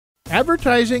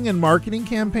Advertising and marketing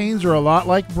campaigns are a lot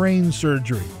like brain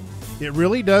surgery. It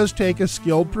really does take a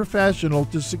skilled professional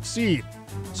to succeed.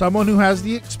 Someone who has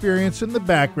the experience in the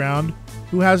background,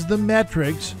 who has the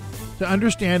metrics to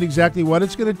understand exactly what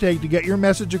it's going to take to get your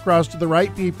message across to the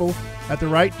right people at the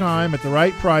right time, at the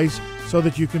right price, so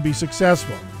that you can be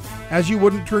successful. As you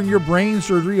wouldn't turn your brain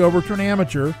surgery over to an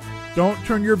amateur, don't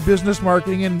turn your business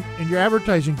marketing and your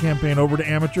advertising campaign over to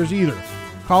amateurs either.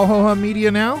 Call Ho-Hum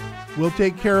Media now. We'll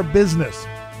take care of business.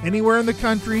 Anywhere in the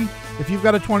country, if you've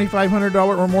got a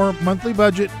 $2,500 or more monthly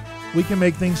budget, we can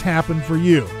make things happen for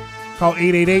you. Call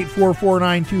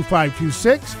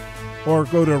 888-449-2526 or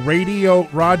go to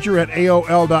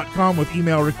radioroger@aol.com with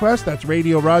email request. That's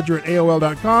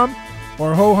radioroger@aol.com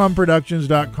or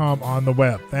hohumproductions.com on the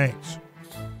web. Thanks.